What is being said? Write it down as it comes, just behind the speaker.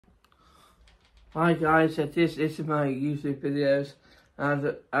Hi guys, this is my YouTube videos,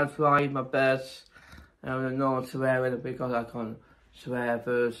 and I try my best not swearing because I can't swear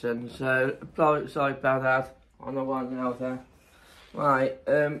person, so sorry about that on the one out there. Right,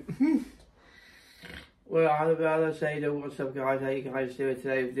 well, I'd rather say that what's up guys, how you guys doing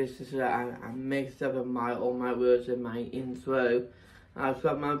today? This is a mixed up of all my words in my intro. I've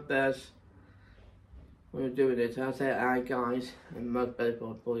tried my best when we're doing it. I'll say hi guys, and much better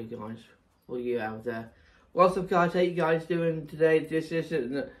for you guys. For you out there. What's up guys, how you guys doing today? This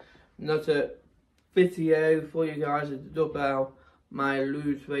isn't not a video for you guys about my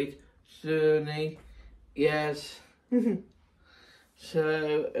lose weight journey. Yes.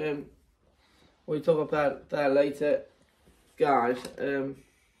 So we'll talk about that later. Guys,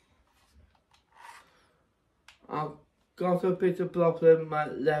 I've got a bit of problem with my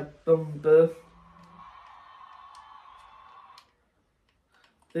left bumper.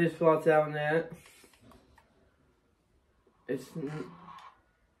 This part down there, it's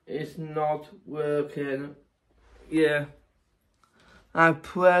not working. Yeah, I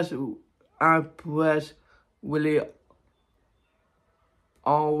press really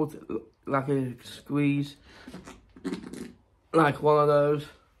hard, like a squeeze, like one of those.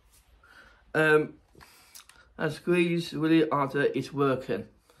 I squeeze really hard, it's working.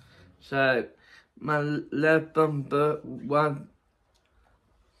 So my left bumper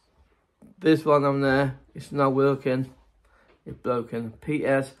this one on there, it's not working. It's broken.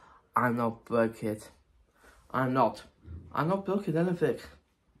 P.S. I'm not broke it. I'm not broken anything.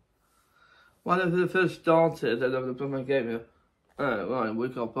 When I first started, and the plumber gave me, right, we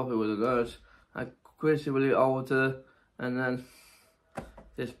got proper with those. I gradually order, and then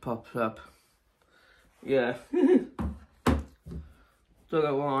this pops up. Yeah. Don't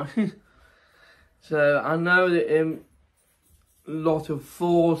know why. So I know that lot of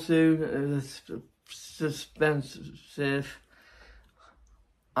fortune, suspensive.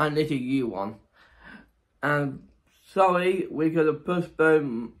 I need a new one. And sorry, we're gonna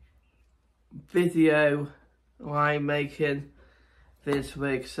postpone video I'm making this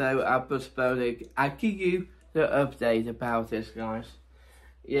week, so I'll postpone it. I'll give you the update about this, guys.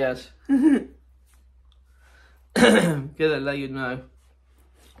 Yes. Gonna let you know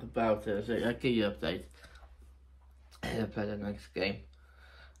about this. I'll give you an update. I'll play the next game.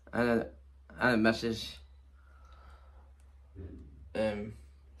 And a message.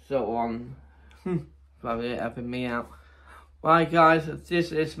 So on. Probably helping me out. Right guys,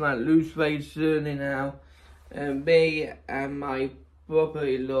 this is my lose weight journey now. Me and my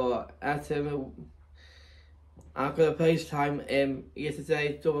brother-in-law at him. I'm gonna FaceTime him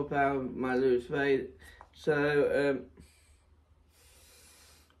yesterday to talk about my lose weight. So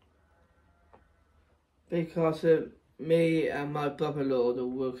because me and my brother-in-law are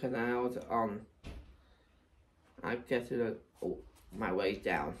working out on getting my weight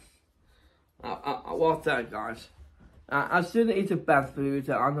down. What's that, guys? I shouldn't eat a bad food.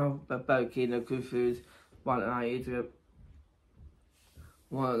 I'm not about eating a good food, but I eat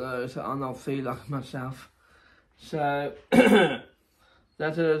one of those. I don't feel like myself. So that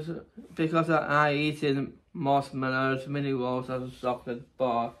is because I eating marshmallows, mini rolls, as a chocolate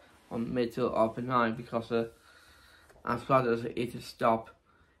bar on middle of the night because I've tried to eat to stop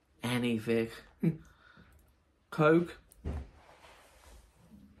anything. Coke?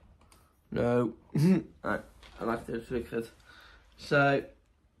 No. I like to drink it. So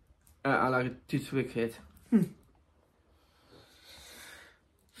I like to drink it.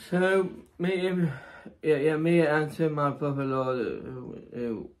 So me and my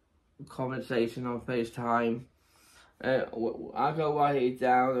brother-in-law conversation on FaceTime. I go write it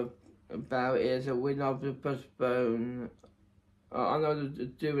down about it, so we're not to postpone. I'm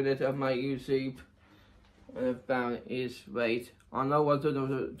not doing it on my YouTube about his weight. I know what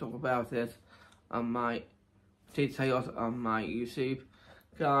to talk about it on my details on my YouTube.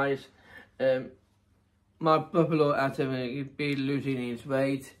 Guys, my brother-in-law at him, he'd been losing his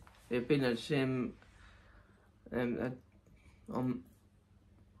weight. He'd been at gym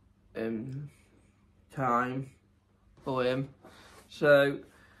time for him. So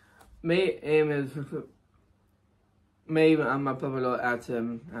me and my brother-in-law at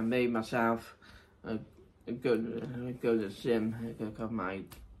him, and me myself go to the gym, go cut my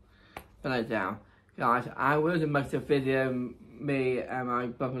belly down. Guys, I will make the video, me and my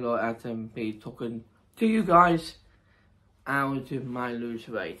brother-in-law at him be talking to you guys how to my lose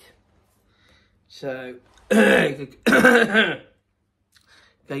weight. So get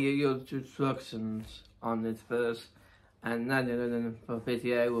your instructions on it first, and then for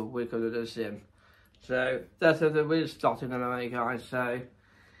video we'll go to the gym. So that's the real starting anyway, guys. So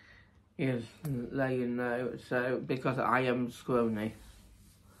is let you know. So because I am scrawny.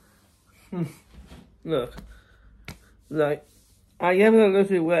 Look, like I am a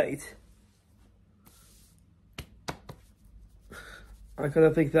little weight. I kind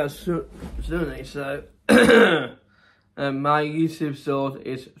of think that's Sunny. So my YouTube sword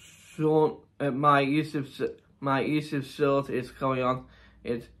is Sean. My YouTube sword is going on.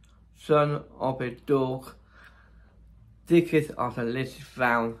 It's son of a dog. Ticket of a little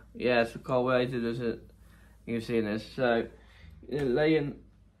found. Yes, I can't wait to do it. You've seen this. So, laying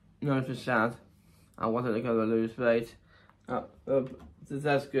no for sad. I wanted to go to lose weight.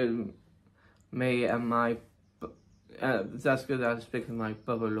 That's good. Me and my. That's good. I was speaking to my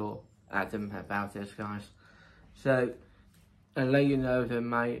brother-in-law Adam about this, guys. So, and let you know that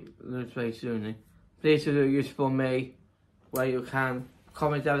my lose weight soon. Please do use for me where you can.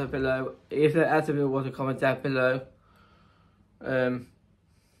 Comment down below. If there Adam want to comment down below.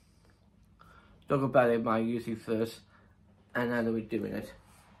 Talk about it my YouTube first, and then we're doing it.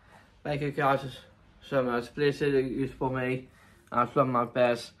 Thank you guys so much. Please do use for me. I'll try my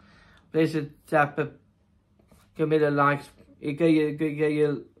best. Please tap it. Give me the likes. Get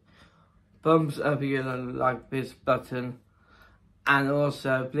your thumbs up here and like this button, and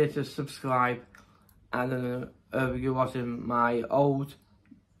also please just subscribe. And you're watching my old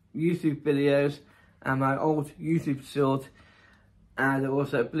YouTube videos and my old YouTube short, and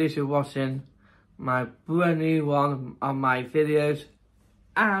also please you're watching my brand new one on my videos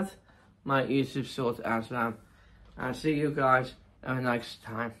and my YouTube short as well. And see you guys next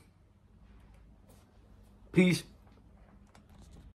time. Peace.